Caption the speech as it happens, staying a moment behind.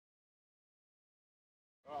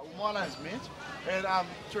My name's Mitch, and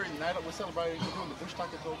during NAIDOC we're celebrating, we're doing the bush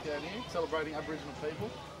tucker talk down here, celebrating Aboriginal people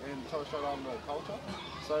in Torres Strait Islander culture.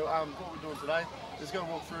 So what we're doing today is going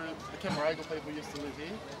to walk through the Camaragal people who used to live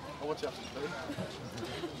here. Oh, watch out for the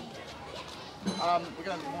we're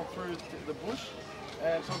going to walk through the bush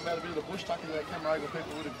and talk about a bit of the bush tucking that Camaragal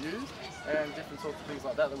people would have used and different sorts of things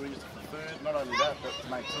like that we used for food. Not only that, but to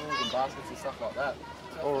make tools and baskets and stuff like that.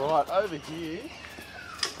 Alright, over here,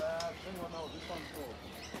 anyone know what this one's called?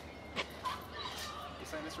 You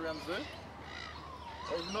seen this around the zoo?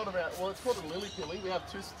 It's not about, well, it's called a lily pilly. We have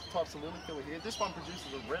two types of lily pilly here. This one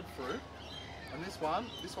produces a red fruit, and this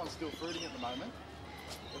one's still fruiting at the moment.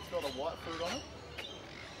 It's got a white fruit on it.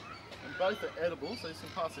 And both are edible, so you can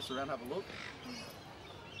pass this around and have a look.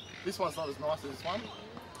 This one's not as nice as this one.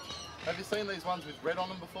 Have you seen these ones with red on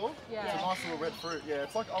them before? Yeah. It's a nice little red fruit. Yeah,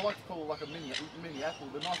 it's like, I like to call it like a mini apple.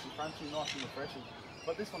 They're nice and crunchy, nice and refreshing.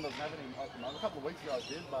 But this one doesn't have any at the moment. A couple of weeks ago it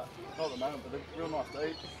did, but not at the moment. But they're real nice to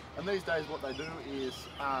eat. And these days what they do is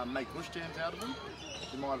make bush jams out of them.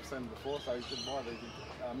 You might have seen them before, so you can buy these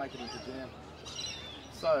and make it into jam.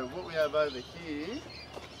 So what we have over here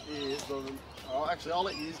is actually I'll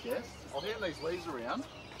let you guess. I'll hand these leaves around.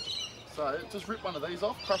 So just rip one of these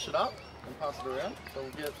off, crush it up, and pass it around. So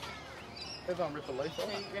we'll get everyone rip a leaf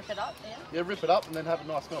off. So you rip it up, yeah? Yeah, rip it up and then have a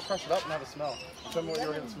nice smell. Crush it up and have a smell. Tell me what you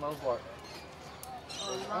reckon it smells like.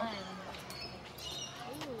 Oh, lime.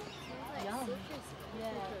 Yum. Yeah,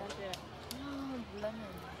 lemon.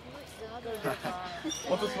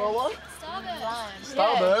 What's it smell like? Starburst.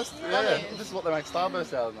 Starburst? Yeah. This is what they make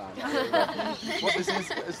Starburst out of now. What this is,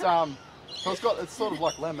 so it's sort of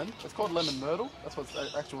like lemon. It's called lemon myrtle. That's what's the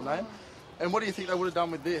actual name. And what do you think they would have done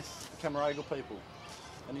with this, the Camaragal people?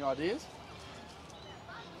 Any ideas?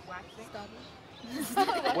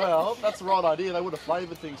 Well, that's the right idea. They would have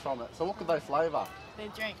flavoured things from it. So what could they flavour? They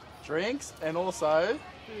drink. Drinks and also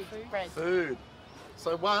Bread. food.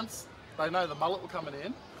 So once they know the mullet were coming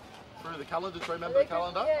in through the calendar tree, remember the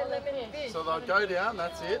calendar? Yeah, lemon fish. So they'd go down,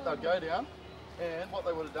 that's it, they'd go down, and what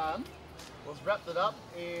they would have done was wrapped it up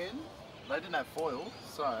in, they didn't have foil,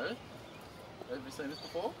 so, have you seen this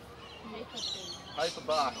before? Paper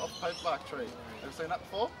bark, off a paper bark tree. Have you seen that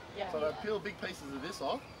before? Yeah. So they'd peel big pieces of this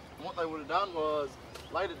off, and what they would have done was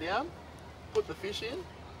laid it down, put the fish in,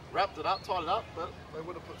 wrapped it up, tied it up, but they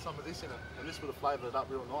would have put some of this in it, and this would have flavoured it up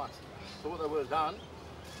real nice. So what they would have done,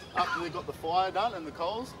 after they got the fire done and the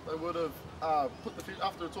coals, they would have put the fish,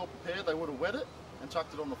 after it's all prepared, they would have wet it and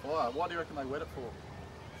chucked it on the fire. Why do you reckon they wet it for?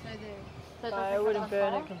 So it wouldn't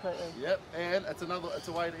burn it completely. Yep, and it's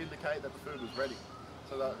a way to indicate that the food was ready.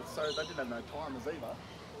 So they didn't have no timers either.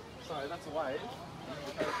 So that's a way.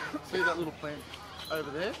 See that little plant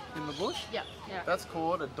over there in the bush? Yeah. That's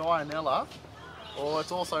called a dianella, or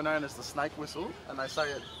it's also known as the snake whistle, and they say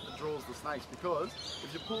it draws the snakes because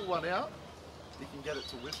if you pull one out, you can get it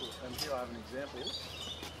to whistle. And here I have an example.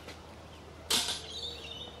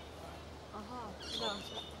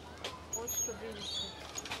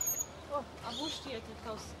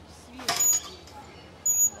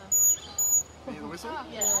 Hear the whistle?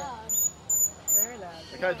 Yeah. Very loud.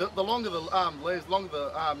 Okay, the longer the leaves,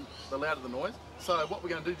 the louder the noise. So what we're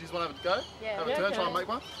going to do, do you want to have a go? Yeah. Have a turn, try and make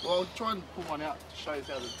one? Well, I'll try and pull one out to show you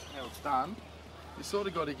how it's done. You sort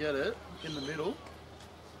of got to get it in the middle.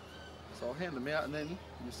 So I'll hand them out and then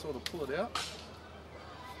you sort of pull it out.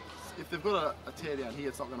 If they've got a tear down here,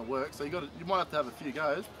 it's not going to work. So you might have to have a few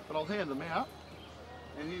goes, but I'll hand them out.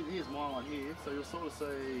 And here's my one here. So you'll sort of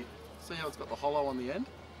see how it's got the hollow on the end?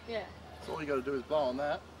 Yeah. So all you got to do is blow on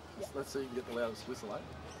that. Yeah. Let's see if you can get the loudest whistle,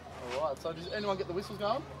 eh? Alright, so does anyone get the whistles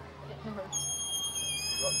going? Yeah.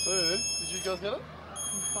 Got two. Did you guys get it?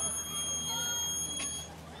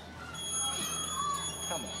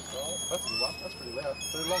 Come on, guys. That's a good one. That's pretty loud.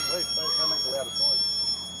 They're long leaf. They make the loudest noise.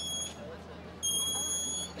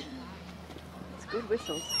 It's good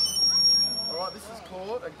whistles. Alright, this is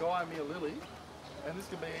called a Guiamere lily. And this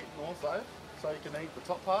can be eaten also. So you can eat the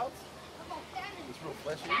top parts. It's real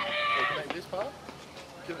fleshy. So you can eat this part.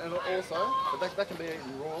 And also, but that can be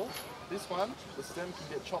eaten raw. This one, the stem can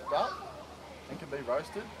get chopped up and can be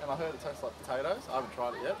roasted. And I heard it tastes like potatoes. I haven't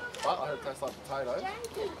tried it yet, but I heard it tastes like potatoes.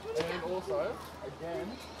 And also, again,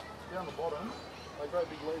 down the bottom, they grow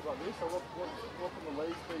big leaves like this. So what can the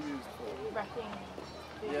leaves be used for? Wrapping.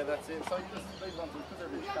 Yeah, that's it. So these ones, because they're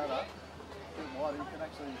a bit fatter, a bit wider, you can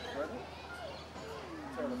actually shred it,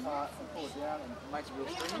 tear it apart and pull it down, and it makes it real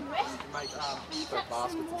stringy. And you can make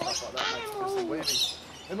baskets and stuff like that, makes it crystal weaving.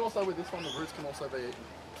 And also with this one, the roots can also be eaten.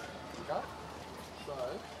 Okay? So